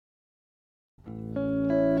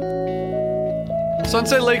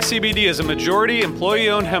Sunset Lake CBD is a majority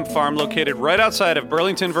employee-owned hemp farm located right outside of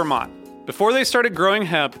Burlington, Vermont. Before they started growing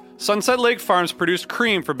hemp, Sunset Lake Farms produced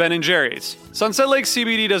cream for Ben & Jerry's. Sunset Lake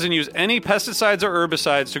CBD doesn't use any pesticides or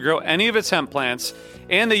herbicides to grow any of its hemp plants,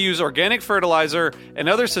 and they use organic fertilizer and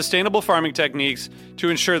other sustainable farming techniques to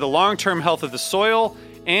ensure the long-term health of the soil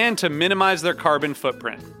and to minimize their carbon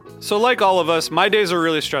footprint. So like all of us, my days are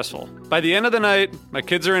really stressful. By the end of the night, my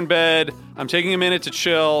kids are in bed, I'm taking a minute to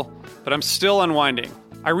chill, but I'm still unwinding.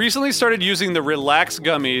 I recently started using the Relax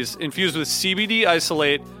gummies infused with CBD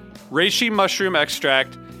isolate, reishi mushroom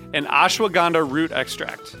extract, and ashwagandha root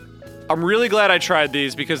extract. I'm really glad I tried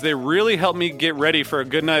these because they really helped me get ready for a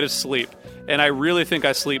good night of sleep, and I really think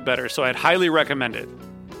I sleep better, so I'd highly recommend it.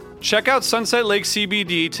 Check out Sunset Lake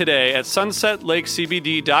CBD today at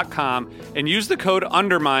sunsetlakecbd.com and use the code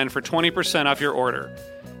UNDERMINE for 20% off your order.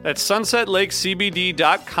 That's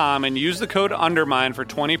sunsetlakecbd.com and use the code UNDERMINE for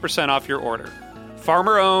 20% off your order.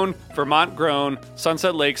 Farmer-owned, Vermont-grown,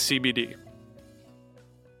 Sunset Lake CBD.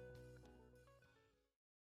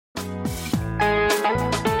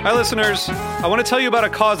 Hi, listeners. I want to tell you about a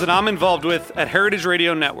cause that I'm involved with at Heritage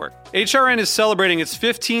Radio Network. HRN is celebrating its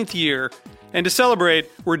 15th year, and to celebrate,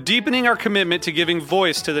 we're deepening our commitment to giving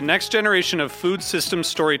voice to the next generation of food systems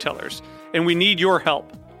storytellers, and we need your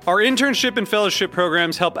help. Our internship and fellowship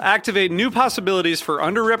programs help activate new possibilities for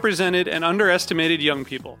underrepresented and underestimated young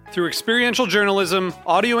people through experiential journalism,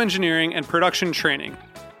 audio engineering, and production training.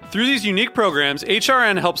 Through these unique programs,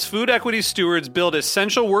 HRN helps food equity stewards build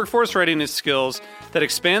essential workforce readiness skills that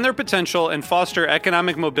expand their potential and foster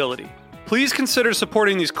economic mobility. Please consider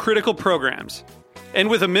supporting these critical programs. And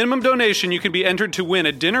with a minimum donation, you can be entered to win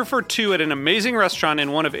a dinner for two at an amazing restaurant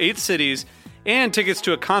in one of 8 cities and tickets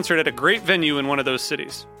to a concert at a great venue in one of those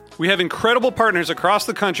cities. We have incredible partners across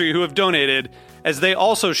the country who have donated, as they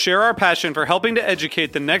also share our passion for helping to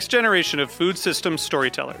educate the next generation of food systems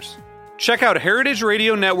storytellers. Check out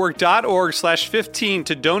heritageradionetwork.org/15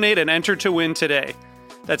 to donate and enter to win today.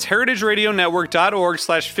 That's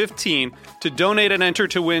heritageradionetwork.org/15 to donate and enter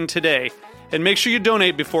to win today. And make sure you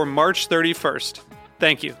donate before March 31st.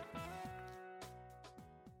 Thank you.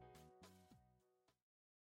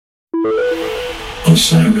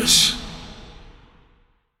 Osiris.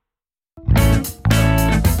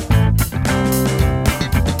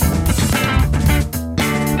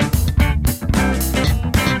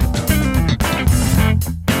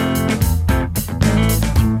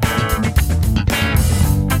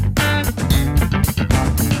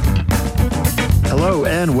 Hello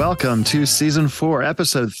and welcome to Season 4,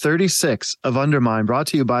 Episode 36 of Undermine, brought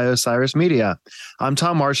to you by Osiris Media. I'm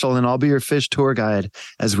Tom Marshall, and I'll be your fish tour guide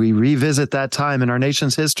as we revisit that time in our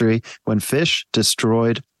nation's history when fish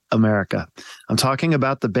destroyed America. I'm talking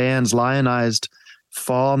about the band's lionized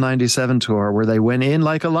Fall 97 tour, where they went in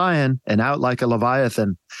like a lion and out like a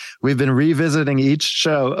leviathan. We've been revisiting each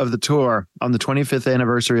show of the tour on the 25th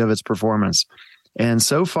anniversary of its performance. And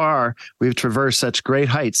so far, we've traversed such great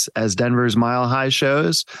heights as Denver's Mile High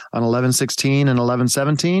shows on 11/16 and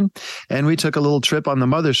 11/17. And we took a little trip on the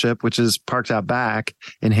mothership, which is parked out back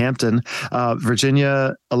in Hampton,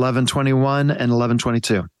 Virginia, 11/21 and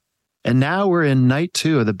 11/22. And now we're in night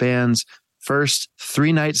 2 of the band's first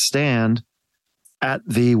 3-night stand at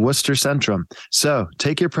the Worcester Centrum. So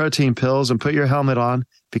take your protein pills and put your helmet on,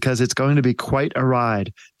 because it's going to be quite a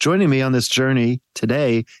ride. Joining me on this journey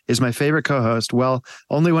today is my favorite co-host. Well,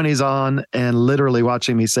 only when he's on and literally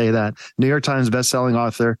watching me say that. New York Times bestselling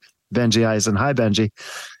author, Benji Eisen. Hi, Benji.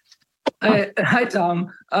 Hi,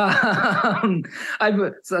 Tom. I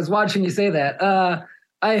was watching you say that.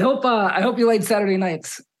 I hope you like Saturday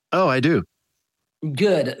nights. Oh, I do.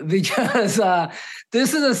 Good, because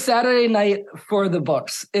this is a Saturday night for the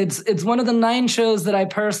books. It's one of the 9 shows that I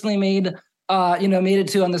personally made it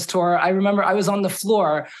to on this tour. I remember I was on the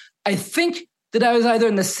floor. I think that I was either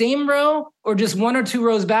in the same row or just 1 or 2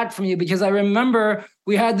 rows back from you, because I remember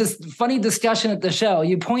we had this funny discussion at the show.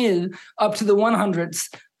 You pointed up to the 100s.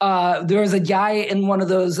 There was a guy in one of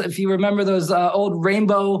those, if you remember those old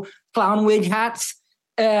rainbow clown wig hats,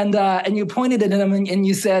 and you pointed at him and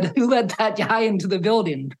you said, "Who let that guy into the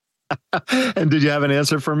building?" And did you have an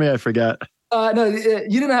answer for me? I forgot. No,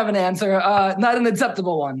 you didn't have an answer. Not an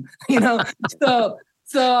acceptable one,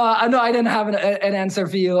 So I know I didn't have an answer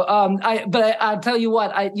for you. But I tell you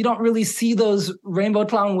what, you don't really see those rainbow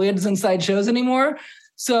clown wigs inside shows anymore.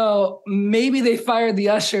 So maybe they fired the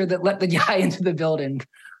usher that let the guy into the building.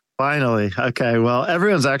 Finally. Okay. Well,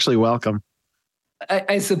 everyone's actually welcome.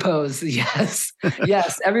 I suppose. Yes.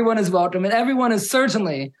 Yes. Everyone is welcome. And everyone is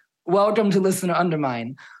certainly welcome to listen to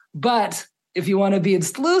Undermine. But if you want to be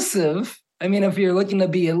exclusive, I mean, if you're looking to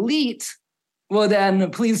be elite, well, then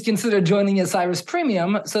please consider joining Osiris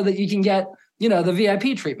Premium so that you can get, the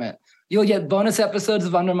VIP treatment. You'll get bonus episodes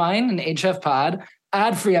of Undermine and HF Pod,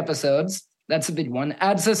 ad-free episodes. That's a big one.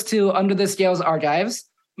 Access to Under the Scales archives,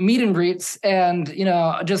 meet and greets, and,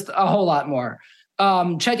 just a whole lot more.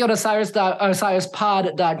 Check out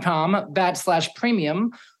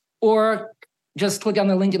osirispod.com/premium, or just click on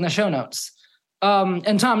the link in the show notes.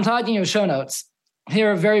 And Tom, talking of show notes,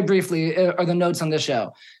 here very briefly are the notes on the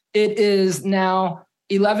show. It is now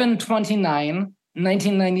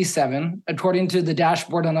 11/29/1997, according to the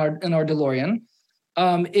dashboard in our DeLorean.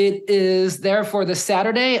 It is therefore the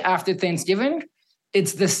Saturday after Thanksgiving.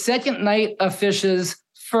 It's the second night of Fish's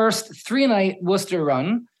first 3-night Worcester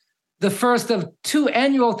run, the first of 2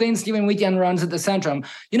 annual Thanksgiving weekend runs at the Centrum.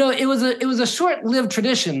 It was a short-lived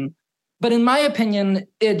tradition, but in my opinion,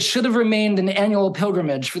 it should have remained an annual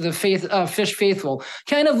pilgrimage for the Fish faithful.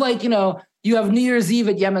 Kind of like, you have New Year's Eve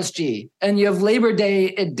at MSG and you have Labor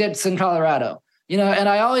Day at Dips in Colorado. And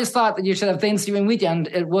I always thought that you should have Thanksgiving weekend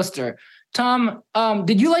at Worcester. Tom,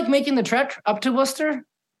 did you like making the trek up to Worcester?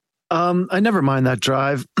 I never mind that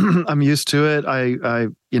drive. I'm used to it. I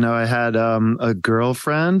had a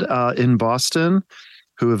girlfriend in Boston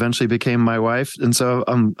who eventually became my wife, and so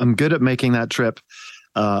I'm good at making that trip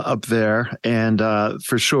up there, and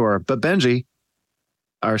for sure. But Benji,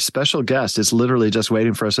 our special guest, is literally just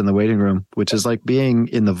waiting for us in the waiting room, which is like being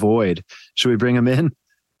in the void. Should we bring him in?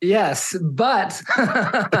 Yes, but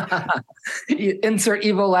insert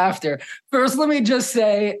evil laughter. First, let me just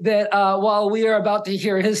say that while we are about to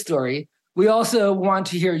hear his story, we also want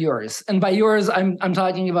to hear yours. And by yours, I'm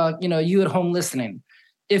talking about, you at home listening.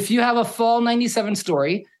 If you have a fall 97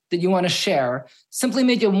 story that you want to share, simply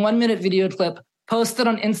make a 1-minute video clip, post it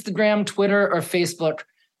on Instagram, Twitter, or Facebook.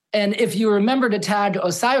 And if you remember to tag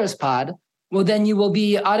Osiris Pod, well, then you will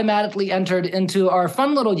be automatically entered into our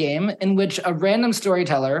fun little game in which a random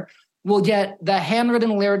storyteller will get the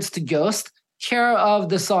handwritten lyrics to Ghost, care of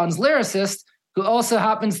the song's lyricist, who also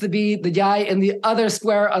happens to be the guy in the other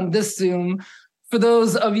square on this Zoom. For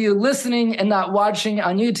those of you listening and not watching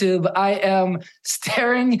on YouTube, I am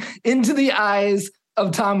staring into the eyes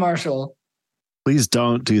of Tom Marshall. Please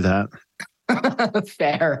don't do that.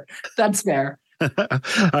 Fair. That's fair. All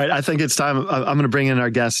right, I think it's time. I'm going to bring in our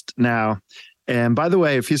guest now. And by the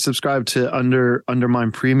way, if you subscribe to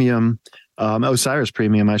Undermine Premium, Osiris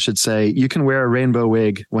Premium, I should say, you can wear a rainbow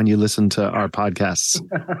wig when you listen to our podcasts.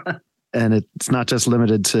 And it's not just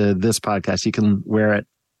limited to this podcast. You can wear it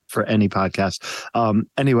for any podcast.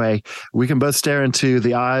 Anyway, we can both stare into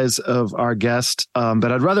the eyes of our guest,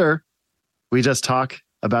 but I'd rather we just talk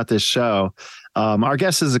about this show. Our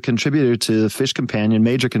guest is a contributor to Fish Companion,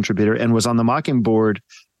 major contributor, and was on the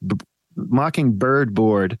Mockingbird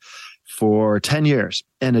board for 10 years.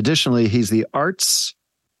 And additionally, he's the arts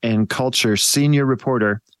and culture senior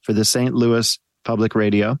reporter for the St. Louis Public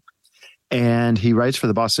Radio. And he writes for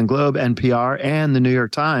the Boston Globe, NPR, and the New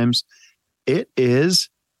York Times. It is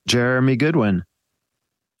Jeremy Goodwin.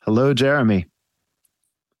 Hello, Jeremy.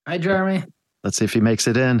 Hi, Jeremy. Let's see if he makes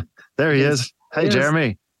it in. There he is. Hey,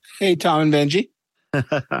 Jeremy. Hey, Tom and Benji.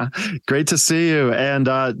 Great to see you. And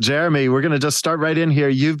Jeremy, we're going to just start right in here.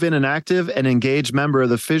 You've been an active and engaged member of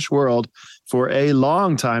the fish world for a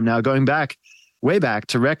long time now, going back, way back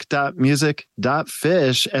to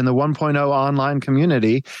rec.music.fish and the 1.0 online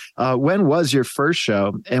community. When was your first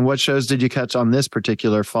show, and what shows did you catch on this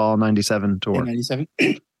particular fall 97 tour? 97.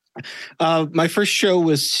 My first show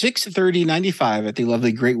was 6/30/95 at the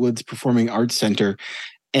lovely Great Woods Performing Arts Center.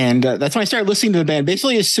 And that's when I started listening to the band.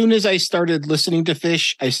 Basically, as soon as I started listening to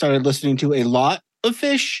Fish, I started listening to a lot of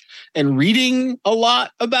Fish and reading a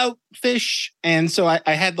lot about Fish. And so I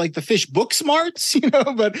had like the Fish book smarts,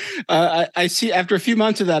 but I see after a few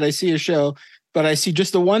months of that, I see a show, but I see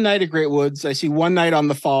just the one night at Great Woods. I see one night on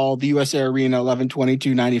the fall, the USA Arena,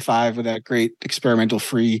 11/22/95 with that great experimental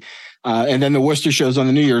free. And then the Worcester shows on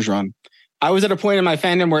the New Year's run. I was at a point in my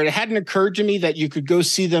fandom where it hadn't occurred to me that you could go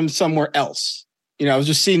see them somewhere else. I was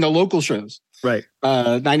just seeing the local shows. Right.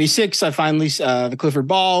 96, I finally, the Clifford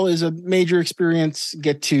Ball is a major experience.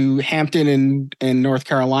 Get to Hampton in North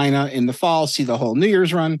Carolina in the fall, see the whole New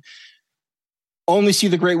Year's run. Only see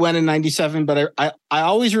the Great Went in 97, but I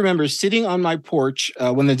always remember sitting on my porch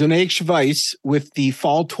when the Donation Weiss with the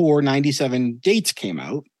Fall Tour 97 dates came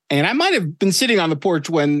out. And I might have been sitting on the porch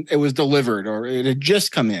when it was delivered or it had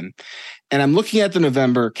just come in. And I'm looking at the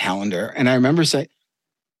November calendar, and I remember saying,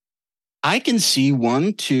 I can see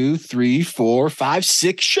 1, 2, 3, 4, 5,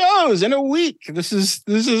 6 shows in a week. This is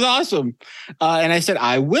awesome. And I said,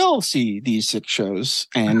 I will see these 6 shows,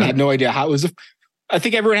 and I had no idea how it was. I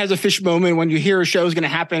think everyone has a fish moment when you hear a show is going to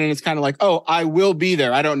happen and it's kind of like, oh, I will be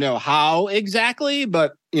there. I don't know how exactly,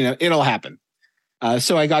 but it'll happen.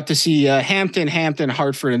 So I got to see Hampton,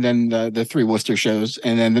 Hartford, and then the 3 Worcester shows.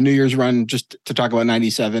 And then the New Year's run, just to talk about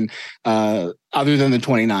 97, other than the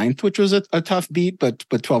 29th, which was a tough beat, but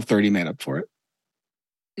 12:30 made up for it.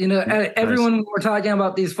 Everyone, when we're talking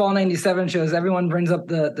about these fall 97 shows, everyone brings up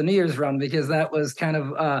the New Year's run because that was kind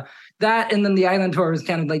of that. And then the Island Tour was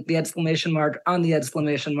kind of like the exclamation mark on the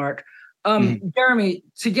exclamation mark. Jeremy,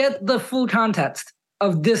 to get the full context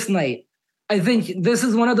of this night, I think this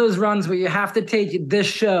is one of those runs where you have to take this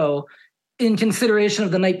show in consideration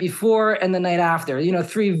of the night before and the night after.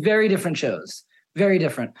 3 very different shows, very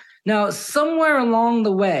different. Now, somewhere along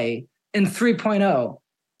the way in 3.0,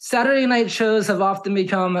 Saturday night shows have often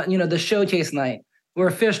become, the showcase night where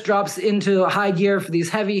Fish drops into high gear for these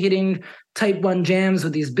heavy hitting type 1 jams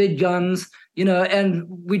with these big guns, and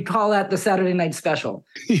we call that the Saturday night special.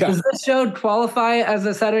 Yeah. Does this show qualify as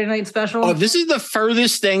a Saturday night special? Oh, this is the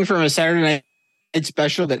furthest thing from a Saturday night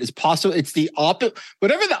special that is possible. It's the opposite.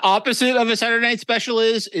 Whatever the opposite of a Saturday night special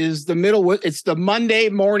is the middle. It's the Monday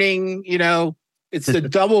morning, it's the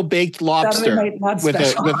double baked lobster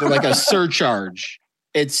with like a surcharge.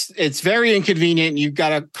 It's very inconvenient. You've got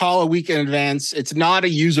to call a week in advance. It's not a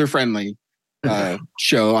user-friendly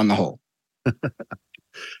show on the whole.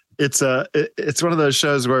 It's one of those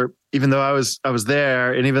shows where even though I was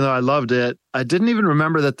there and even though I loved it, I didn't even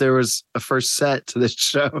remember that there was a first set to this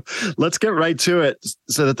show. Let's get right to it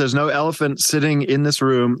so that there's no elephant sitting in this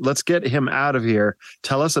room. Let's get him out of here.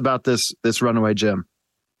 Tell us about this Runaway Jim.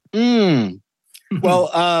 Well,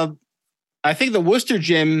 I think the Worcester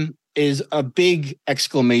Jim is a big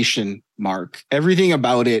exclamation mark. Everything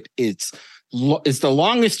about it, it's the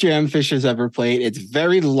longest jam Fish has ever played. It's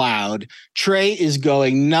very loud. Trey is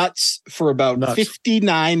going nuts for about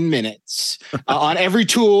 59 minutes on every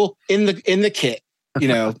tool in the kit.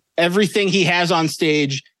 Everything he has on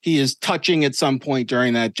stage, he is touching at some point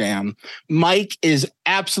during that jam. Mike is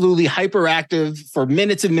absolutely hyperactive for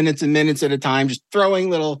minutes and minutes and minutes at a time, just throwing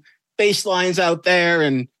little bass lines out there.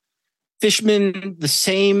 And Fishman, the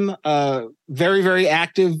same, very, very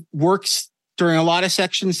active, works during a lot of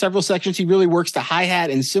sections, several sections. He really works the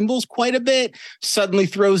hi-hat and cymbals quite a bit, suddenly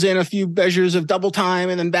throws in a few measures of double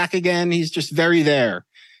time and then back again. He's just very there.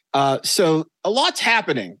 So a lot's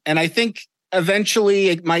happening. And I think eventually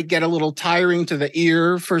it might get a little tiring to the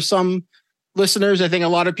ear for some listeners. I think a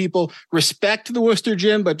lot of people respect the Worcester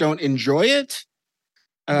Jim, but don't enjoy it.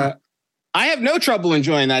 I have no trouble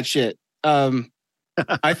enjoying that shit.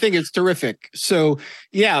 I think it's terrific. So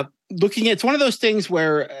yeah, it's one of those things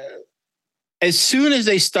where as soon as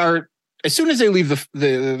they leave as soon as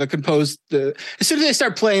they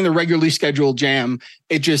start playing the regularly scheduled jam,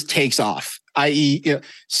 it just takes off. i.e.,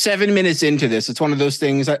 7 minutes into this, it's one of those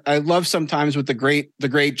things I love sometimes with the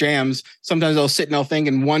great jams. Sometimes I'll sit and I'll think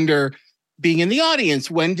and wonder, being in the audience,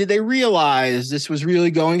 when did they realize this was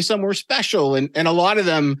really going somewhere special? And a lot of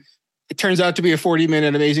them, it turns out to be a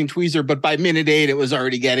 40-minute amazing tweezer, but by minute 8, it was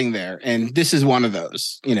already getting there. And this is one of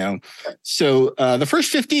those, So the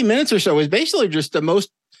first 15 minutes or so is basically just the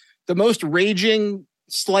most raging,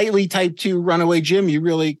 slightly type 2 Runaway Jim you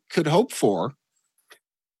really could hope for.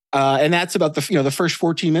 And that's about the first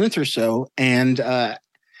 14 minutes or so. And at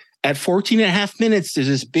 14 and a half minutes, there's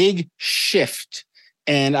this big shift.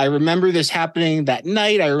 And I remember this happening that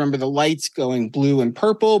night. I remember the lights going blue and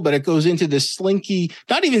purple, but it goes into this slinky,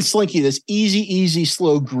 not even slinky, this easy,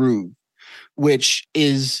 slow groove, which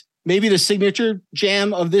is maybe the signature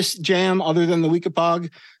jam of this jam other than the Weekapog.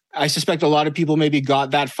 I suspect a lot of people maybe got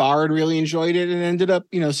that far and really enjoyed it and ended up,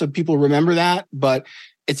 some people remember that. But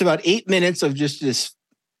it's about 8 minutes of just this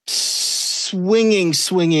swinging,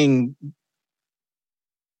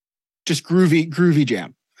 just groovy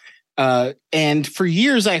jam. And for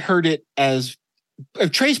years, I heard it as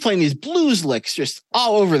Trey's playing these blues licks just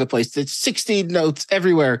all over the place. It's 16 notes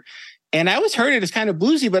everywhere. And I always heard it as kind of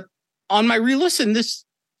bluesy, but on my re-listen this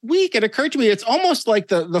week, it occurred to me it's almost like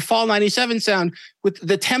the Fall 97 sound, with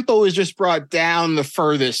the tempo is just brought down the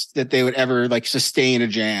furthest that they would ever sustain a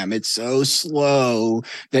jam. It's so slow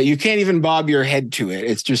that you can't even bob your head to it.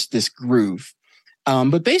 It's just this groove.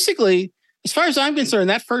 But basically, as far as I'm concerned,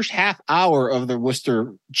 that first half hour of the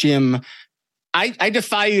Worcester Jim, I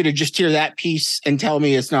defy you to just hear that piece and tell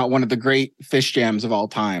me it's not one of the great Fish jams of all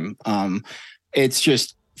time. It's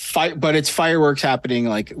just but it's fireworks happening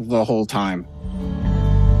the whole time.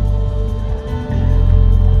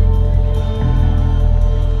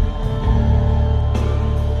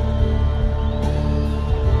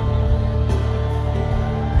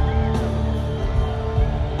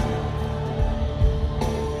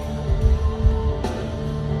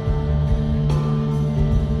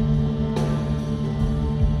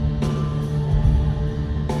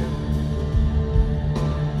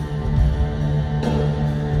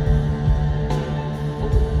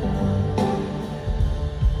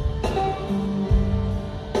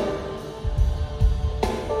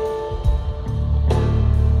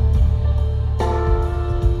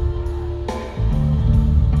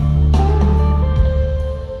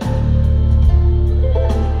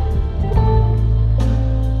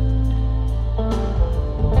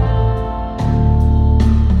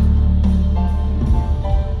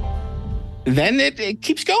 then it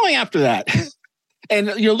keeps going after that. And,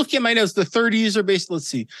 looking at my notes, the 30s are based, let's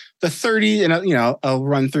see, the 30s, and, I'll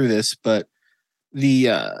run through this, but the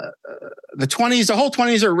 20s, the whole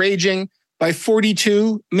 20s are raging. By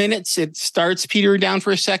 42 minutes, it starts petering down for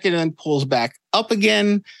a second and then pulls back up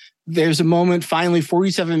again. There's a moment, finally,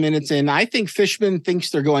 47 minutes in. I think Fishman thinks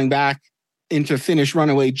they're going back into finish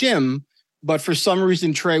Runaway Jim, but for some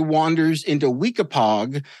reason, Trey wanders into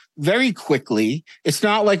Weekapog very quickly. It's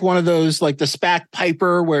not like one of those, like the Spack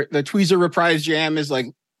Piper, where the Tweezer reprise jam is like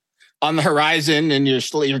on the horizon and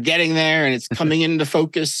you're getting there and it's coming into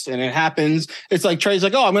focus and it happens. It's like Trey's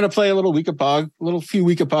like, oh, I'm going to play a little few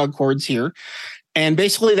Weekapog chords here. And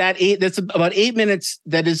basically that's about 8 minutes.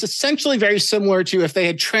 That is essentially very similar to if they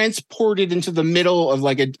had transported into the middle of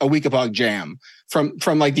like a Weekapog jam from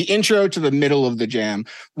like the intro to the middle of the jam,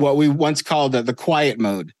 what we once called the quiet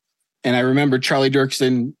mode. And I remember Charlie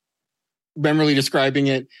Dirksen memorably describing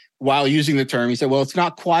it while using the term. He said, well, it's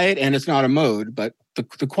not quiet and it's not a mode, but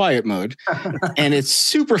the quiet mode. And it's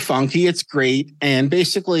super funky. It's great. And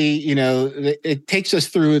basically, it takes us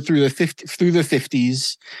through the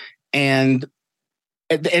 50s, and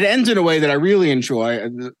it ends in a way that I really enjoy.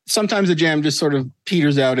 Sometimes the jam just sort of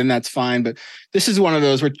peters out and that's fine. But this is one of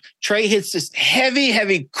those where Trey hits this heavy,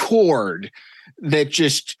 heavy chord that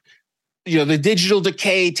just, the digital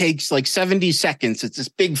decay takes like 70 seconds. It's this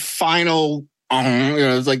big final,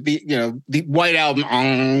 it's like the White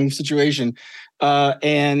Album situation.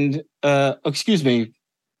 Excuse me,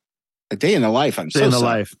 A Day in the Life. I'm so sorry.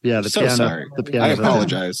 Life. Yeah, the piano, sorry. The piano. I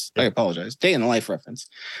apologize. Yeah. I apologize. Day in the Life reference.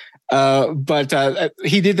 But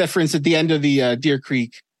he did that, for instance, at the end of the Deer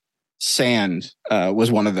Creek Sand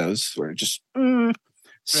was one of those where it just.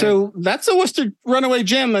 So that's a Worcester Runaway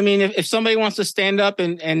Jim. I mean, if somebody wants to stand up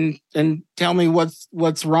and tell me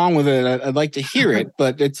what's wrong with it, I'd like to hear it.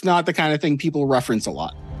 But it's not the kind of thing people reference a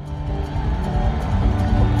lot.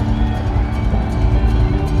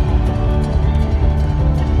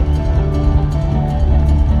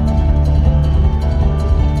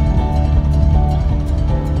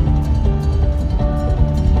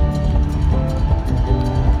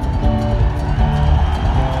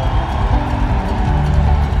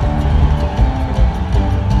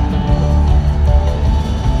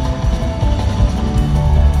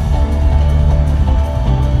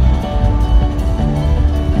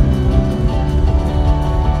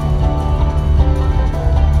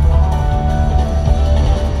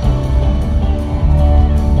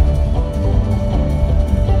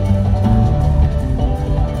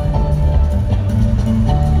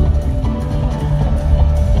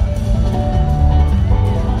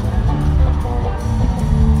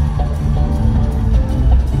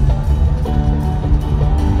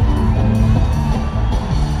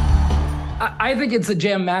 I think it's a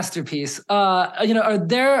jam masterpiece. Are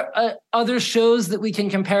there other shows that we can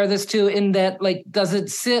compare this to in that, like, does it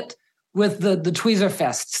sit with the Tweezer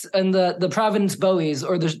Fests and the Providence Bowies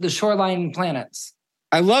or the Shoreline Planets?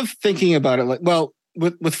 I love thinking about it. Like, well,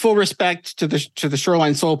 with full respect to the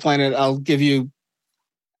Shoreline Soul Planet, I'll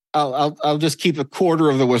just keep a quarter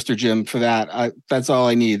of the Worcester Jim for that. That's all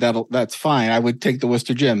I need. That's fine. I would take the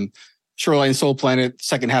Worcester Jim. Shoreline Soul Planet,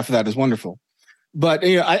 second half of that is wonderful. But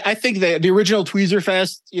I think that the original Tweezer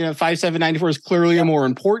Fest, 5794 is clearly a more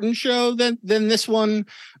important show than this one.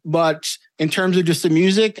 But in terms of just the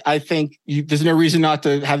music, I think there's no reason not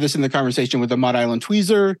to have this in the conversation with the Mud Island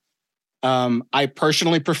Tweezer. I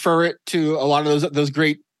personally prefer it to a lot of those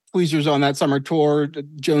great Tweezers on that summer tour,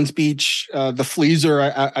 Jones Beach, the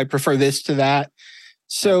Fleazer. I prefer this to that.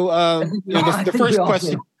 So the first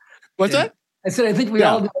question, what's that? I said, I think we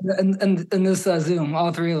all did in this Zoom,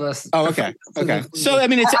 all three of us. Oh, okay. So, I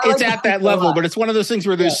mean, it's at that level, but it's one of those things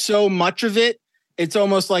where there's so much of it. It's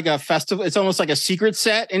almost like a festival. It's almost like a secret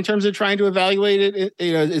set in terms of trying to evaluate it.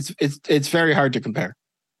 It's very hard to compare.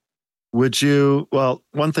 Would you? Well,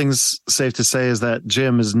 one thing's safe to say is that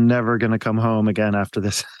Jim is never going to come home again after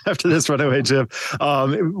this Runaway Jim.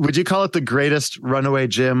 Would you call it the greatest Runaway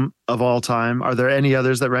Jim of all time? Are there any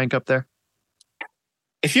others that rank up there?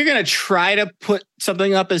 If you're going to try to put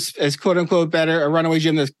something up as quote unquote better, a Runaway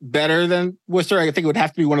Jim that's better than Worcester, I think it would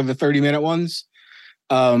have to be one of the 30-minute ones.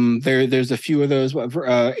 There's a few of those,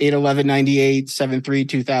 8/11/98, 7/3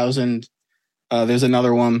 2000. There's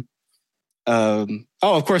another one.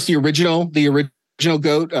 Of course, the original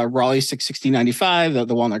GOAT, Raleigh 6/16/95,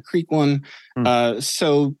 the Walnut Creek one.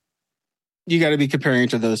 So you got to be comparing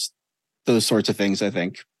to those sorts of things, I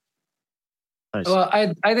think. Nice. Well, I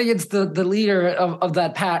think it's the leader of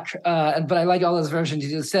that pack, but I like all those versions you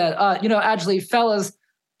just said. Actually, fellas,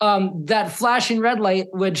 that flashing red light,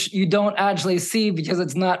 which you don't actually see because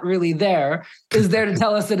it's not really there, is there to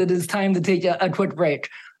tell us that it is time to take a quick break.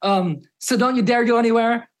 So don't you dare go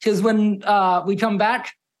anywhere, because when we come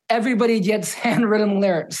back, everybody gets handwritten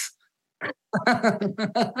lyrics.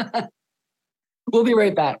 We'll be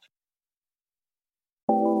right back.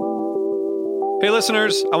 Hey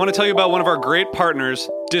listeners, I want to tell you about one of our great partners,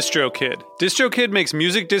 DistroKid. DistroKid makes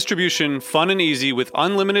music distribution fun and easy with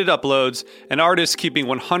unlimited uploads and artists keeping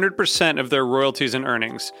 100% of their royalties and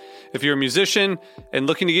earnings. If you're a musician and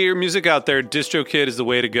looking to get your music out there, DistroKid is the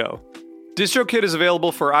way to go. DistroKid is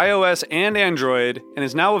available for iOS and Android and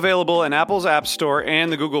is now available in Apple's App Store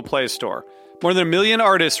and the Google Play Store. More than 1 million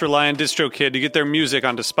artists rely on DistroKid to get their music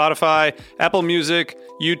onto Spotify, Apple Music,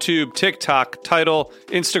 YouTube, TikTok, Tidal,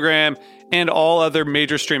 Instagram, and all other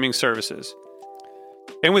major streaming services.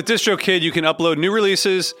 And with DistroKid, you can upload new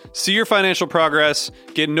releases, see your financial progress,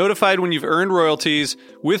 get notified when you've earned royalties,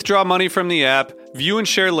 withdraw money from the app, view and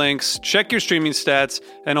share links, check your streaming stats,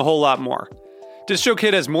 and a whole lot more.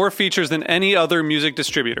 DistroKid has more features than any other music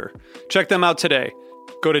distributor. Check them out today.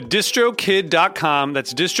 Go to distrokid.com,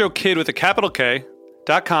 that's distrokid with a capital K,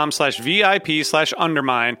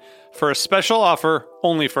 .com/VIP/undermine for a special offer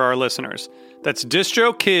only for our listeners. That's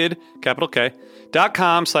distrokid, capital K,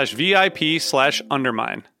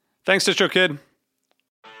 .com/VIP/undermine. Thanks, DistroKid.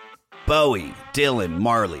 Bowie, Dylan,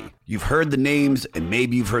 Marley. You've heard the names and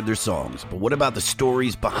maybe you've heard their songs, but what about the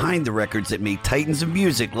stories behind the records that make titans of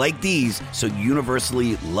music like these so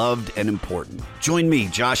universally loved and important? Join me,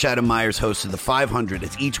 Josh Adam Myers, host of The 500,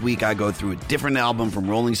 as each week I go through a different album from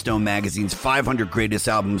Rolling Stone magazine's 500 Greatest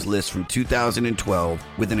Albums list from 2012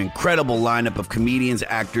 with an incredible lineup of comedians,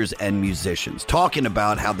 actors, and musicians talking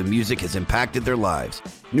about how the music has impacted their lives.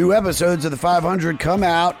 New episodes of The 500 come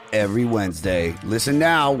out every Wednesday. Listen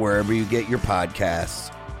now wherever you get your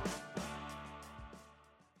podcasts.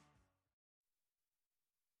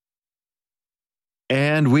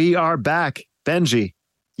 And we are back. Benji,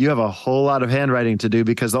 you have a whole lot of handwriting to do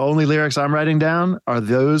because the only lyrics I'm writing down are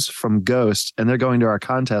those from Ghost, and they're going to our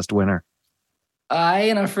contest winner. I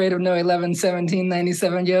ain't afraid of no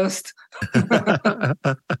 11-17-97 Ghost.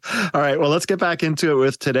 All right, well, let's get back into it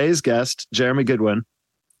with today's guest, Jeremy Goodwin.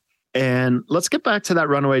 And let's get back to that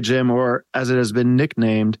Runaway Jim, or as it has been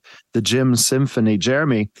nicknamed, the Jim Symphony.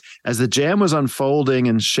 Jeremy, as the jam was unfolding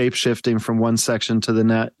and shape-shifting from one section to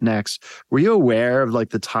the next, were you aware of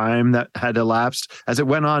like the time that had elapsed? As it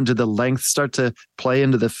went on, did the length start to play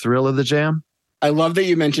into the thrill of the jam? I love that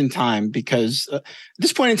you mentioned time because at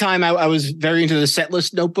this point in time, I was very into the set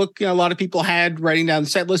list notebook. You know, a lot of people had writing down the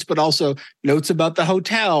set list, but also notes about the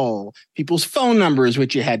hotel, people's phone numbers,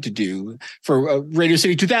 which you had to do. For Radio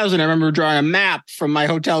City 2000, I remember drawing a map from my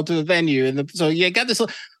hotel to the venue. And so you got this.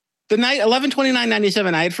 The night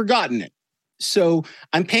 11/29/97, I had forgotten it. So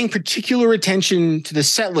I'm paying particular attention to the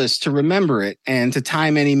set list to remember it and to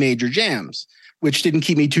time any major jams, which didn't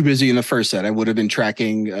keep me too busy in the first set. I would have been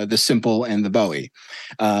tracking the Simple and the Bowie.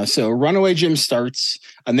 So Runaway Jim starts.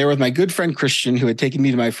 I'm there with my good friend Christian, who had taken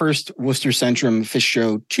me to my first Worcester Centrum Fish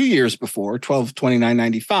show 2 years before,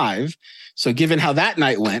 12/29/95. So given how that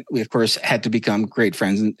night went, we, of course, had to become great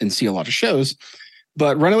friends and see a lot of shows.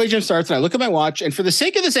 But Runaway Jim starts, and I look at my watch. And for the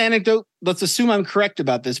sake of this anecdote, let's assume I'm correct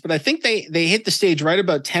about this, but I think they hit the stage right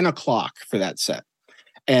about 10 o'clock for that set.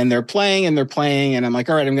 And they're playing, and I'm like,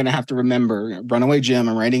 all right, I'm going to have to remember Runaway Jim.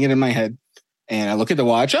 I'm writing it in my head. And I look at the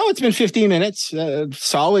watch. Oh, it's been 15 minutes.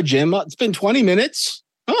 Solid, Jim. It's been 20 minutes.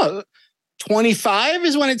 Oh, 25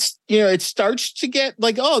 is when it starts to get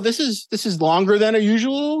like, oh, this is longer than a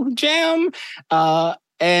usual jam.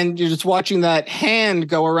 And you're just watching that hand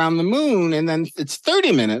go around the moon, and then it's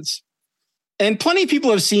 30 minutes. And plenty of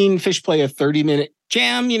people have seen Fish play a 30-minute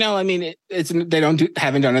jam. You know, I mean,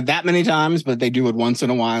 haven't done it that many times, but they do it once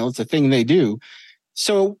in a while. It's a thing they do.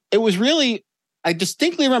 So it was really, I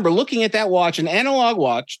distinctly remember looking at that watch, an analog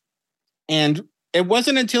watch, and it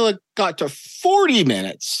wasn't until it got to 40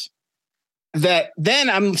 minutes that then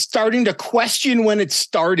I'm starting to question when it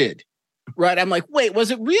started, right? I'm like, wait,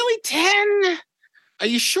 was it really 10? Are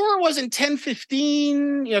you sure it wasn't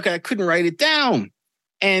 10:15? Okay, I couldn't write it down.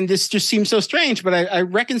 And this just seemed so strange, but I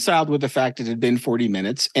reconciled with the fact that it had been 40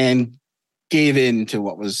 minutes and gave in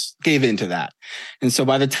to that. And so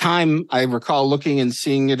by the time I recall looking and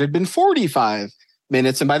seeing it had been 45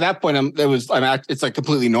 minutes, and by that point it's like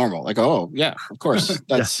completely normal. Like, oh yeah, of course,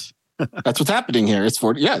 that's what's happening here. It's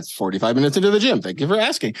 45 minutes into the gym. Thank you for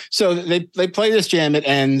asking. So they play this jam. It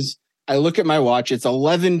ends. I look at my watch. It's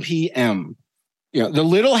 11 p.m. You know, the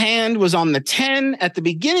little hand was on the 10 at the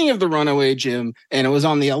beginning of the Runaway Jim, and it was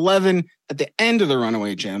on the 11 at the end of the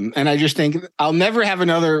Runaway Jim. And I just think I'll never have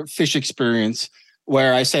another Fish experience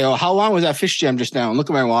where I say, oh, how long was that Fish Jam just now? And look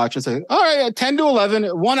at my watch and say, all right, 10 to 11,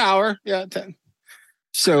 1 hour. Yeah, 10.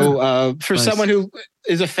 So for Nice. someone who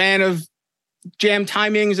is a fan of jam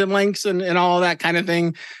timings and lengths and all that kind of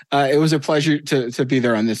thing, it was a pleasure to be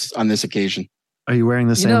there on this occasion. Are you wearing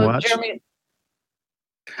the same watch? Jeremy,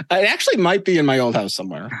 It actually might be in my old house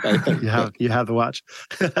somewhere. I think. You have the watch.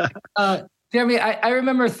 Jeremy, I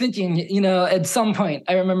remember thinking, at some point,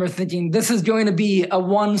 I remember thinking this is going to be a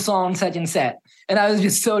 1 song second set. And I was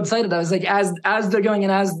just so excited. I was like, as they're going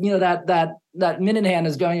and as, that minute hand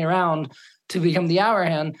is going around to become the hour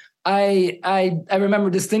hand, I remember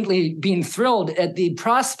distinctly being thrilled at the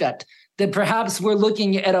prospect that perhaps we're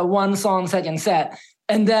looking at a 1 song second set.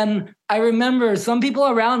 And then I remember some people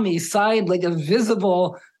around me sighed like a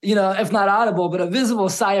visible, if not audible, but a visible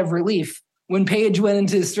sigh of relief when Paige went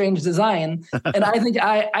into Strange Design. And I think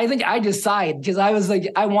I just sighed because I was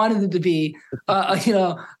like, I wanted it to be,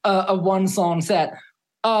 a 1 song set.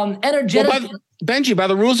 Energetic. Well, Benji, by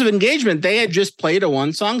the rules of engagement, they had just played a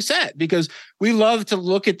 1 song set because we love to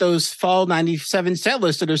look at those fall 97 set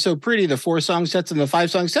lists that are so pretty, the 4 song sets and the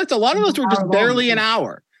 5 song sets. A lot of those were just barely an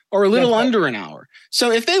hour or a little under an hour.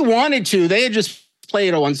 So if they wanted to, they had just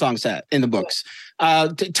played a 1 song set in the books.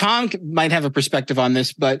 Tom might have a perspective on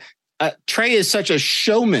this, but Trey is such a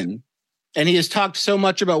showman, and he has talked so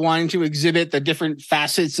much about wanting to exhibit the different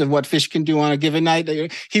facets of what Fish can do on a given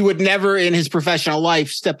night. He would never in his professional life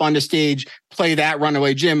step on the stage, play that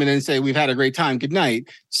Runaway Jim, and then say, we've had a great time. Good night.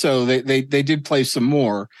 So they did play some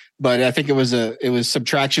more, but I think it was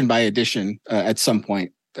subtraction by addition at some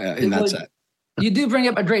point in that set. You do bring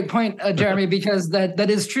up a great point, Jeremy, because that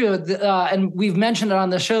is true. And we've mentioned it on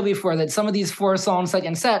the show before that some of these 4 song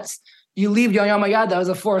second sets, you leave going, oh my God, that was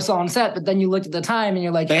a 4 song set. But then you look at the time and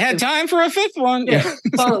you're like, they had time for a 5th one. Yeah,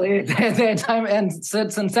 totally. They had time and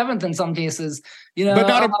 6th and 7th in some cases,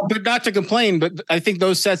 But not to complain, but I think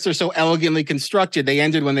those sets are so elegantly constructed. They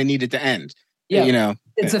ended when they needed to end. Yeah.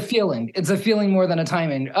 It's a feeling. It's a feeling more than a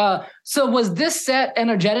timing. So was this set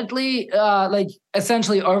energetically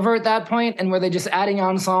essentially over at that point, and were they just adding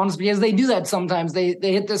on songs? Because they do that sometimes. They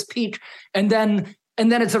hit this peak and then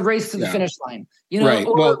it's a race to the finish line. Right.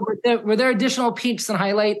 Or were there additional peaks and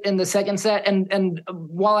highlight in the second set? And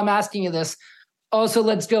while I'm asking you this, also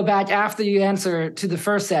let's go back after you answer to the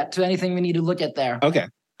first set to anything we need to look at there. Okay.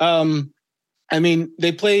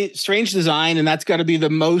 They play Strange Design, and that's got to be the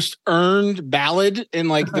most earned ballad in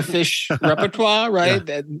like the Fish repertoire, right?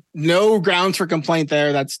 Yeah. No grounds for complaint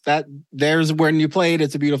there. There's when you play it.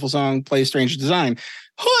 It's a beautiful song. Play Strange Design.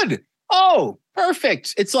 Hood. Oh,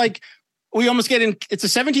 perfect. It's like we almost get in. It's a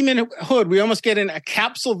 17-minute Hood. We almost get in a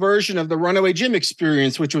capsule version of the Runaway Jim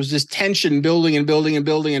experience, which was this tension building and building and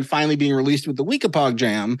building, and finally being released with the Weekapog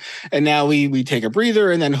Jam. And now we take a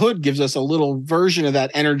breather, and then Hood gives us a little version of that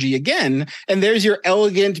energy again. And there's your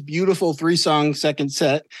elegant, beautiful 3-song second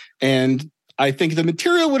set. And I think the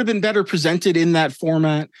material would have been better presented in that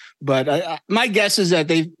format. But my guess is that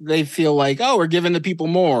they feel like, oh, we're giving the people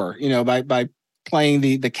more, by playing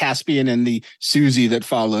the Caspian and the Susie that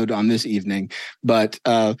followed on this evening. But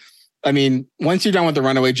once you're done with the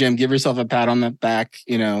Runaway Jim, give yourself a pat on the back,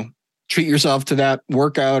 treat yourself to that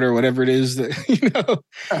workout or whatever it is that,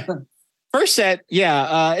 First set.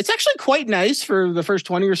 Yeah. It's actually quite nice for the first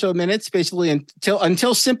 20 or so minutes, basically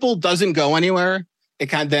until Simple doesn't go anywhere. It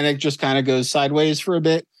just kind of goes sideways for a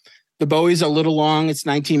bit. The Bowie's a little long. It's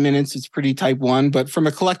 19 minutes. It's pretty type 1. But from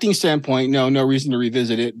a collecting standpoint, no reason to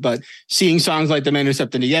revisit it. But seeing songs like The Man Who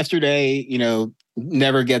Stepped Into Yesterday,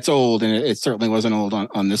 never gets old. And it certainly wasn't old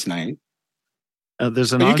on this night.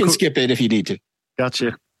 There's an you can skip it if you need to.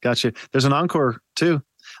 Gotcha. There's an encore, too.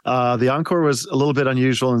 The encore was a little bit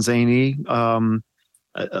unusual and zany.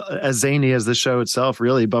 As zany as the show itself,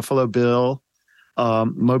 really. Buffalo Bill,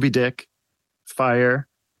 Moby Dick, Fire.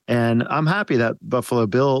 And I'm happy that Buffalo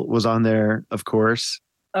Bill was on there, of course.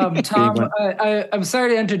 Tom, I'm sorry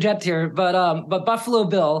to interject here, but Buffalo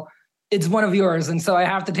Bill, it's one of yours. And so I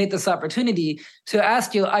have to take this opportunity to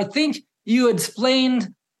ask you, I think you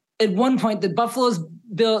explained at one point that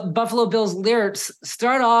Buffalo Bill's lyrics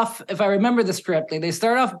start off, if I remember this correctly, they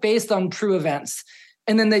start off based on true events.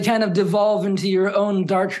 And then they kind of devolve into your own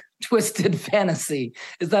dark, twisted fantasy.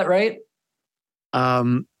 Is that right?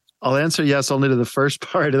 I'll answer yes only to the first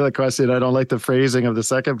part of the question. I don't like the phrasing of the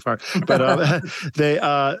second part, but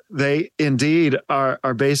they indeed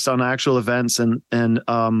are based on actual events, and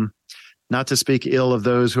not to speak ill of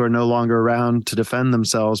those who are no longer around to defend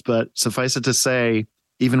themselves, but suffice it to say,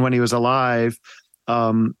 even when he was alive,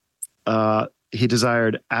 he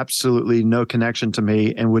desired absolutely no connection to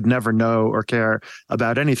me and would never know or care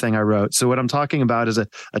about anything I wrote. So what I'm talking about is a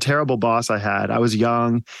terrible boss I had. I was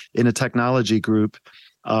young in a technology group,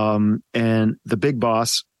 and the big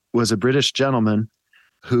boss was a British gentleman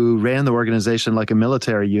who ran the organization like a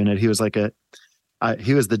military unit. He was like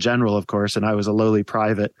he was the general, of course, and I was a lowly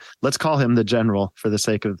private. Let's call him the general for the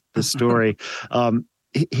sake of the story.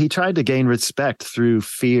 He tried to gain respect through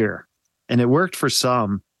fear, and it worked for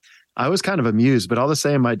some. I was kind of amused, but all the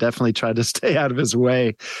same, I definitely tried to stay out of his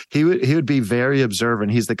way. He would be very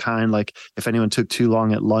observant. He's the kind, like, if anyone took too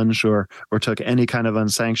long at lunch or took any kind of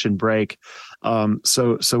unsanctioned break.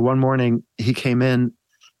 So one morning he came in,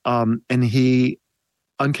 and he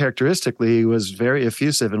uncharacteristically was very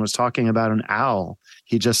effusive and was talking about an owl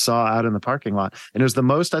he just saw out in the parking lot. And it was the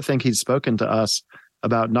most I think he'd spoken to us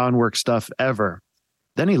about non-work stuff ever.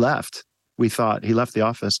 Then he left. We thought he left the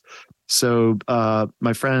office. So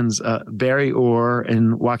my friends, Barry Orr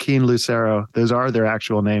and Joaquin Lucero, those are their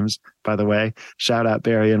actual names, by the way. Shout out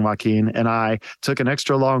Barry and Joaquin. And I took an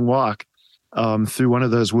extra long walk through one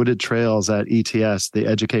of those wooded trails at ETS, the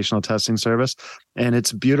Educational Testing Service. And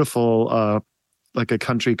it's beautiful, like a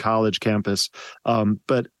country college campus.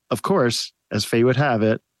 But of course, as fate would have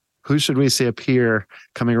it, who should we see appear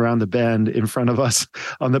coming around the bend in front of us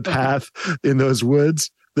on the path in those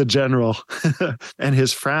woods? The general. And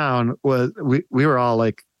his frown was, we were all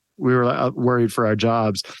like, we were worried for our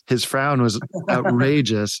jobs. His frown was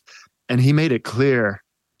outrageous, and he made it clear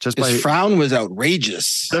his frown was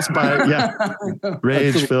outrageous. Just by,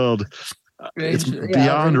 rage filled. It's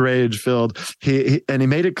beyond rage filled. He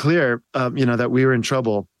made it clear, that we were in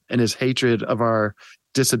trouble, and his hatred of our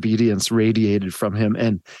disobedience radiated from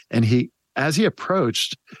him. And he, as he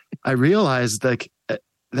approached, I realized that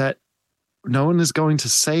no one is going to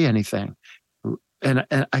say anything. And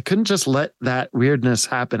I couldn't just let that weirdness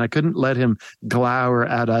happen. I couldn't let him glower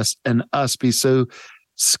at us and us be so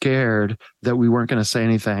scared that we weren't going to say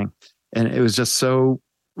anything. And it was just so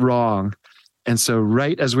wrong. And so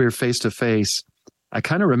right as we were face to face, I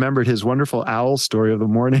kind of remembered his wonderful owl story of the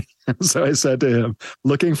morning. And so I said to him,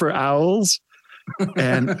 "Looking for owls?"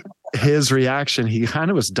 And his reaction, he kind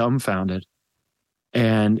of was dumbfounded.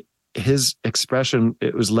 And his expression,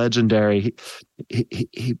 it was legendary.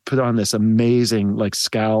 He put on this amazing like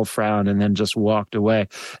scowl frown and then just walked away.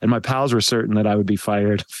 And my pals were certain that I would be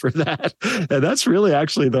fired for that. And that's really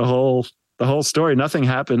actually the whole story. Nothing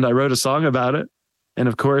happened. I wrote a song about it. And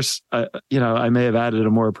of course, I may have added a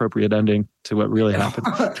more appropriate ending to what really happened.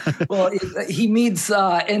 Well, he meets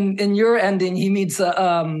in your ending, he meets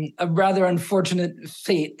a rather unfortunate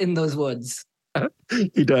fate in those woods.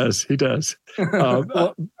 He does.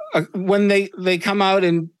 When they come out,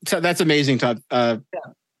 and that's amazing, Todd. The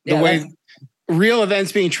way real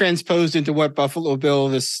events being transposed into what Buffalo Bill,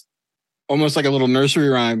 this almost like a little nursery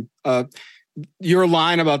rhyme. Your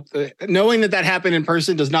line about knowing that happened in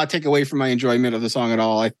person does not take away from my enjoyment of the song at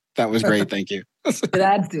all. That was great. Thank you. It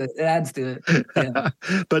adds to it. Yeah.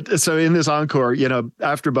 But so in this encore,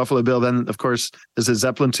 after Buffalo Bill, then of course there's a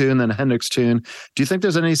Zeppelin tune, then a Hendrix tune. Do you think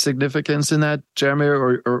there's any significance in that, Jeremy,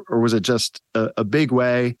 or was it just a big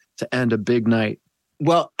way to end a big night?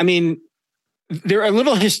 Well, I mean, there a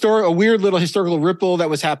weird little historical ripple that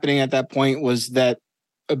was happening at that point was that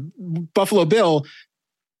Buffalo Bill.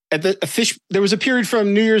 There was a period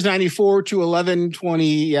from New Year's 94 to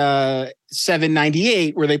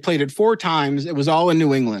 11/27/98 where they played it 4 times. It was all in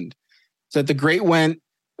New England. So at the Great Went,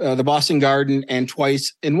 the Boston Garden, and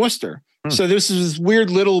twice in Worcester. So this was this weird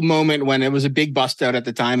little moment when it was a big bust out at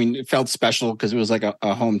the time, and it felt special because it was like a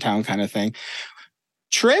hometown kind of thing.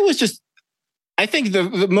 Trey was just, I think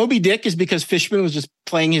the Moby Dick is because Fishman was just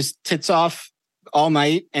playing his tits off all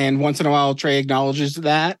night, and once in a while Trey acknowledges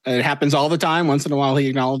that. It happens all the time. Once in a while he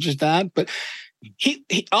acknowledges that, but he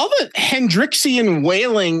all the Hendrixian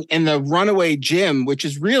wailing in the Runaway Jim, which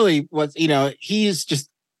is really what he's just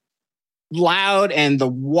loud, and the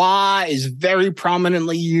wah is very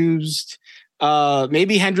prominently used.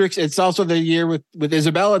 Maybe Hendrix. It's also the year with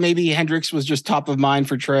Isabella. Maybe Hendrix was just top of mind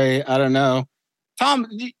for Trey. I don't know. Tom,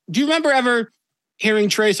 do you remember ever hearing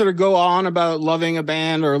Trey sort of go on about loving a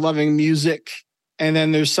band or loving music, and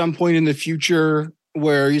then there's some point in the future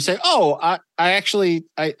where you say, "Oh, I actually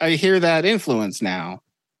hear that influence now"?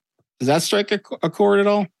 Does that strike a chord at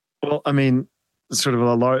all? Well, I mean, sort of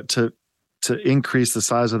a lot to increase the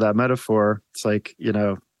size of that metaphor. It's like,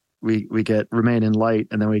 we get Remain in Light,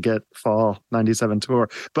 and then we get Fall 97 tour.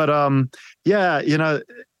 But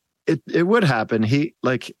it would happen. I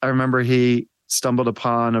remember he stumbled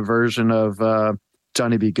upon a version of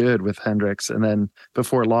Johnny Be Good with Hendrix, and then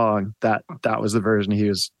before long that was the version he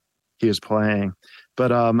was playing.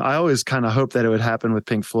 But I always kind of hoped that it would happen with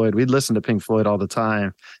Pink Floyd. We'd listen to Pink Floyd all the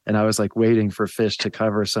time, and I was like waiting for Phish to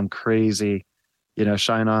cover some crazy,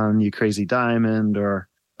 Shine On You Crazy Diamond, or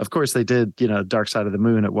of course they did, Dark Side of the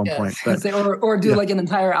Moon at one point. But, or do like an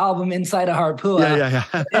entire album inside a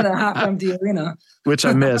Harpua in a half-empty arena. Which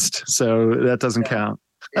I missed, so that doesn't count.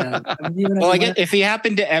 Yeah. Well, I guess if he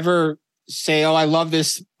happened to ever say, "Oh, I love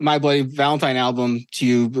this My Bloody Valentine album" to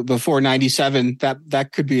you before '97,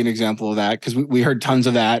 that could be an example of that, because we heard tons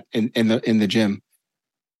of that in the gym.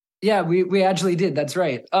 Yeah, we actually did. That's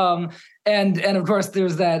right. And of course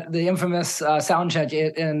there's the infamous sound check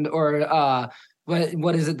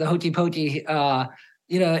what is it, the Hokey Pokey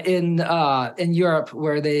in Europe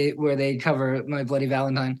where they cover My Bloody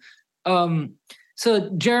Valentine.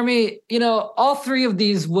 So Jeremy, all three of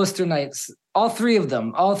these Worcester nights, all three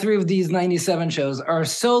of these 97 shows are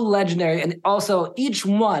so legendary, and also each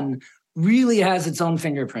one really has its own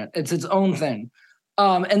fingerprint. It's its own thing.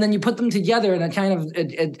 And then you put them together, and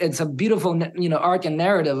it's a beautiful, arc and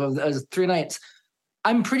narrative of those three nights.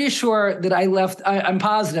 I'm pretty sure that I'm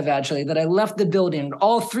positive actually that I left the building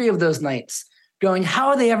all three of those nights going, how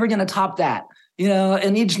are they ever going to top that?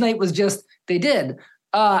 And each night was just, they did.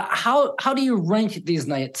 How do you rank these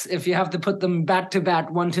nights if you have to put them back to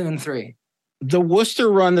back 1, 2, and 3? The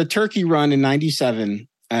Worcester run, the Turkey run in '97,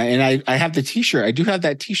 and I have the T-shirt. I do have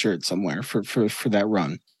that T-shirt somewhere for that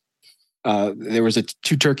run. There was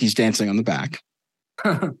two turkeys dancing on the back.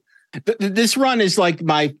 This run is like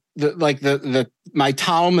my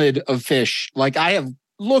Talmud of Phish. Like, I have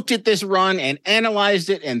looked at this run and analyzed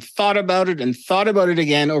it and thought about it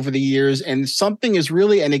again over the years, and something is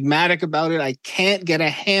really enigmatic about it. I can't get a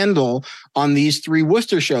handle on these three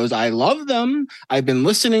Worcester shows. I love them. I've been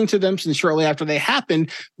listening to them since shortly after they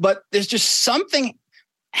happened, but there's just something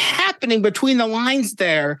happening between the lines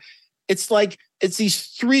there. It's like, it's these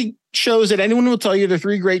three shows that anyone will tell you they're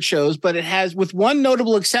three great shows, but it has, with one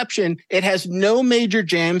notable exception, it has no major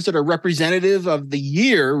jams that are representative of the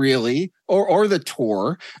year, really, or the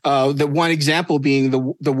tour. The one example being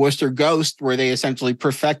the Worcester Ghost, where they essentially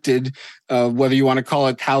perfected, whether you want to call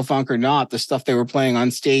it cow funk or not, the stuff they were playing on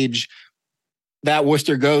stage. That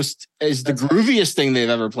Worcester Ghost is the grooviest thing they've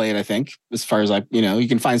ever played, I think, as far as you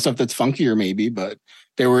can find stuff that's funkier maybe, but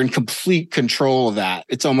they were in complete control of that.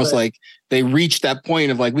 It's almost like they reached that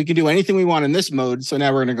point of like, we can do anything we want in this mode. So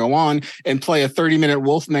now we're going to go on and play a 30-minute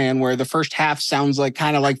Wolfman where the first half sounds like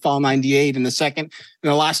kind of like Fall 98, and the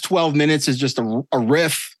last 12 minutes is just a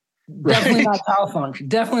riff. Definitely not cow funk.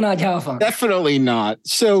 Definitely not cow funk. Definitely not.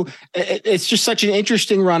 So it's just such an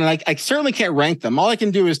interesting run. And I certainly can't rank them. All I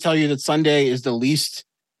can do is tell you that Sunday is the least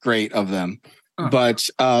great of them. But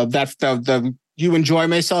that's the You Enjoy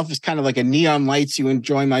Myself is kind of like a Neon Lights You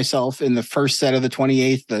Enjoy Myself in the first set of the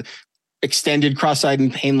 28th, the extended Cross-Eyed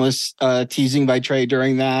and Painless teasing by Trey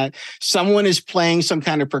during that. Someone is playing some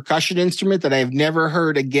kind of percussion instrument that I've never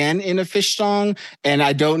heard again in a Phish song, and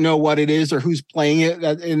I don't know what it is or who's playing it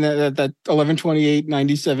in that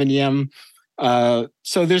 11/28/97 EM.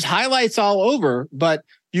 So there's highlights all over, but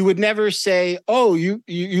you would never say, "Oh, you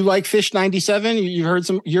like Phish '97? You've heard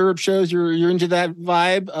some Europe shows. You're into that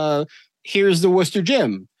vibe. Here's the Worcester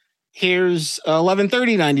Gym. Here's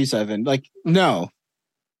 11/30/97." Like, no.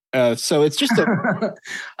 So it's just it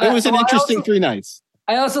was an interesting 3 nights.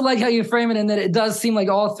 I also like how you frame it in that it does seem like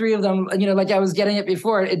all three of them, like I was getting it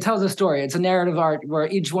before, it tells a story. It's a narrative arc where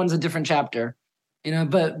each one's a different chapter,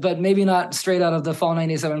 but maybe not straight out of the Fall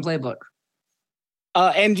 97 playbook.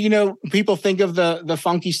 And people think of the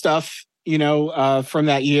funky stuff, from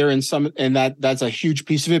that year, and that's a huge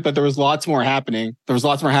piece of it, but there was lots more happening. There was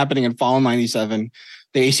lots more happening in Fall 97.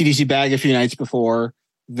 The AC/DC Bag a few nights before.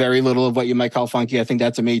 Very little of what you might call funky. I think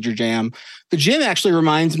that's a major jam. The Gin actually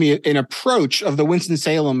reminds me an approach of the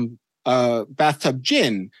Winston-Salem bathtub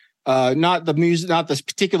gin. Not the music, not this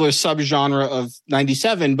particular subgenre of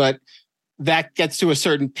 97, but that gets to a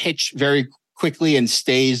certain pitch very quickly and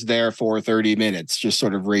stays there for 30 minutes, just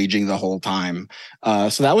sort of raging the whole time.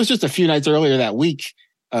 So that was just a few nights earlier that week.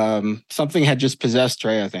 Something had just possessed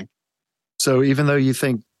Trey, I think. So even though you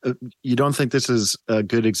don't think this is a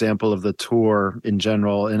good example of the tour in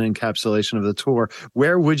general, an encapsulation of the tour,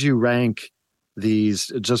 where would you rank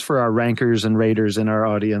these, just for our rankers and raters in our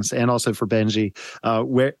audience, and also for Benji?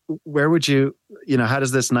 Where would you, how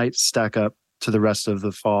does this night stack up to the rest of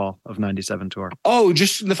the Fall of 97 tour? Oh,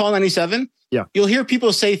 just the Fall 97? Yeah. You'll hear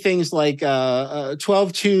people say things like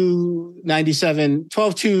 12/2/97,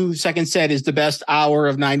 12/2 second set is the best hour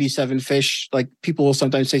of 97 Phish. Like, people will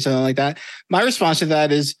sometimes say something like that. My response to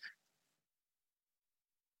that is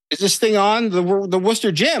this thing on the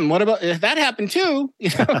Worcester Gym? What about if that happened too?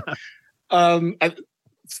 On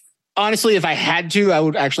honestly, if I had to, I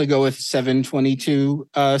would actually go with 722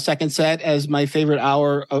 second set as my favorite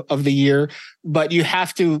hour of the year. But you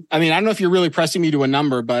have to, I mean, I don't know if you're really pressing me to a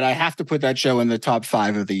number, but I have to put that show in the top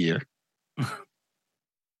 5 of the year.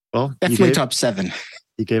 Well, definitely top 7.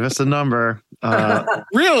 You gave us a number.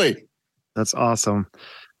 Really? That's awesome.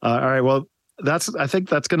 All right. Well, I think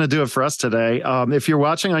that's going to do it for us today. If you're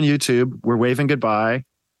watching on YouTube, we're waving goodbye.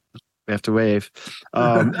 We have to wave.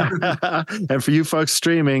 And for you folks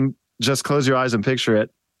streaming, just close your eyes and picture it,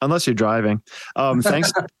 unless you're driving.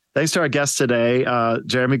 Thanks to our guest today,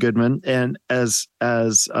 Jeremy Goodwin. And as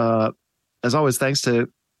always, thanks to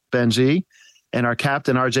Benji and our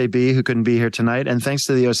captain, RJB, who couldn't be here tonight. And thanks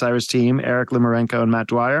to the Osiris team, Eric Limarenko and Matt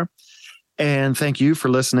Dwyer. And thank you for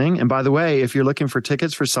listening. And by the way, if you're looking for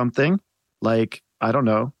tickets for something like, I don't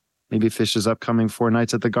know, maybe Fish's upcoming 4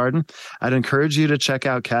 nights at the Garden, I'd encourage you to check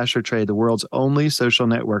out Cash or Trade, the world's only social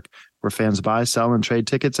network where fans buy, sell, and trade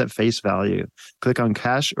tickets at face value. Click on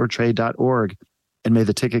cashortrade.org, and may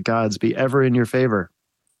the ticket gods be ever in your favor.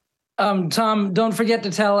 Tom, don't forget to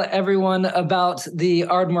tell everyone about the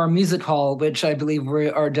Ardmore Music Hall, which I believe we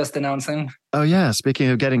are just announcing. Oh, yeah. Speaking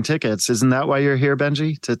of getting tickets, isn't that why you're here,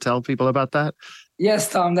 Benji, to tell people about that? Yes,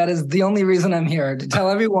 Tom, that is the only reason I'm here, to tell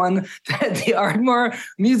everyone that the Ardmore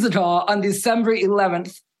Music Hall on December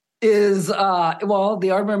 11th is, the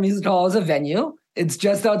Ardmore Music Hall is a venue. It's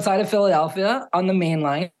just outside of Philadelphia on the main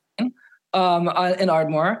line in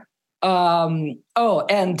Ardmore.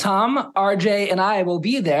 And Tom, RJ, and I will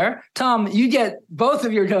be there. Tom, you get both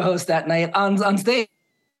of your co-hosts that night on stage.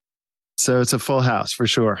 So it's a full house for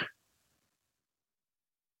sure.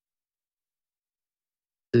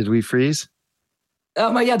 Did we freeze?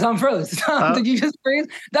 Oh my God, Tom froze. Tom, did you just freeze?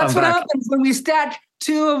 That's what happens when we stack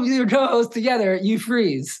 2 of your co-hosts together. You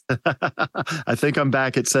freeze. I think I'm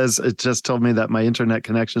back. It just told me that my internet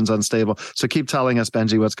connection's unstable. So keep telling us,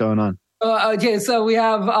 Benji, what's going on. Okay, so we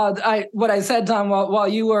have what I said, Tom, while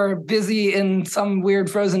you were busy in some weird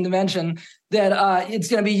frozen dimension, that it's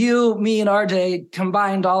going to be you, me, and RJ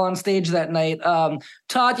combined all on stage that night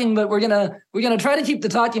talking. But we're gonna try to keep the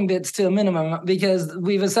talking bits to a minimum because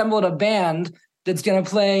we've assembled a band that's going to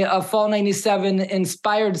play a Fall 97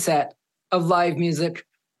 inspired set of live music.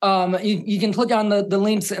 You can click on the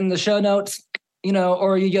links in the show notes,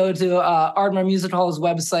 or you go to Ardmore Music Hall's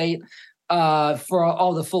website for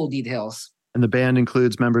all the full details. And the band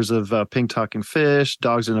includes members of Pink Talking Fish,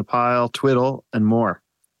 Dogs in a Pile, Twiddle, and more.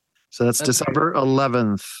 So that's December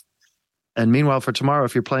 11th. And meanwhile, for tomorrow,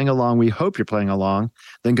 if you're playing along, we hope you're playing along,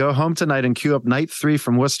 then go home tonight and queue up night 3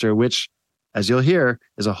 from Worcester, which, as you'll hear,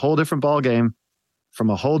 is a whole different ballgame from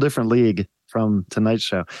a whole different league from tonight's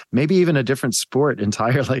show. Maybe even a different sport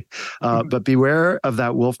entirely. But beware of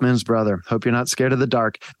that Wolfman's brother. Hope you're not scared of the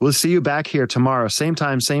dark. We'll see you back here tomorrow. Same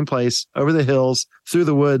time, same place, over the hills, through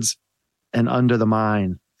the woods, and under the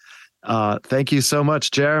mine. Thank you so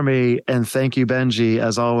much, Jeremy. And thank you, Benji,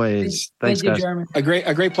 as always. Thanks, thank you, guys. Jeremy.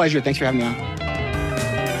 A great pleasure. Thanks for having me on.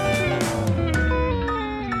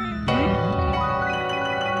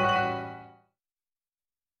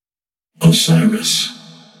 Osiris.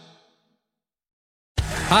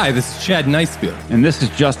 Hi, this is Chad Nicefield. And this is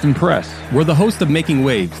Justin Press. We're the host of Making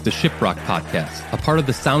Waves, the Shiprock podcast, a part of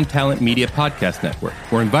the Sound Talent Media Podcast Network.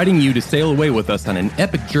 We're inviting you to sail away with us on an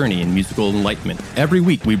epic journey in musical enlightenment. Every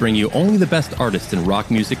week, we bring you only the best artists in rock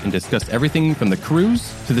music and discuss everything from the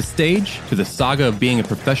cruise to the stage to the saga of being a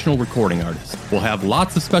professional recording artist. We'll have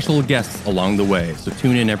lots of special guests along the way, so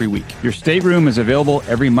tune in every week. Your stateroom is available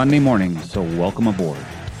every Monday morning, so welcome aboard.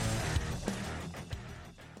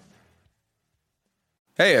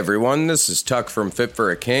 Hey everyone, this is Tuck from Fit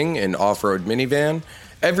for a King, an off-road minivan.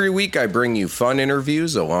 Every week I bring you fun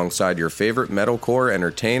interviews alongside your favorite metalcore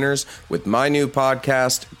entertainers with my new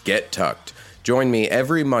podcast, Get Tucked. Join me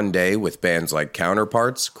every Monday with bands like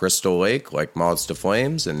Counterparts, Crystal Lake, like Moths to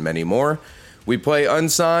Flames, and many more. We play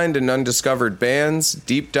unsigned and undiscovered bands,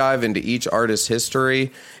 deep dive into each artist's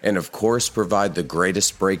history, and of course provide the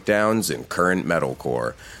greatest breakdowns in current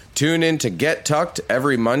metalcore. Tune in to Get Tucked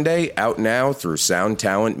every Monday, out now through Sound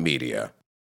Talent Media.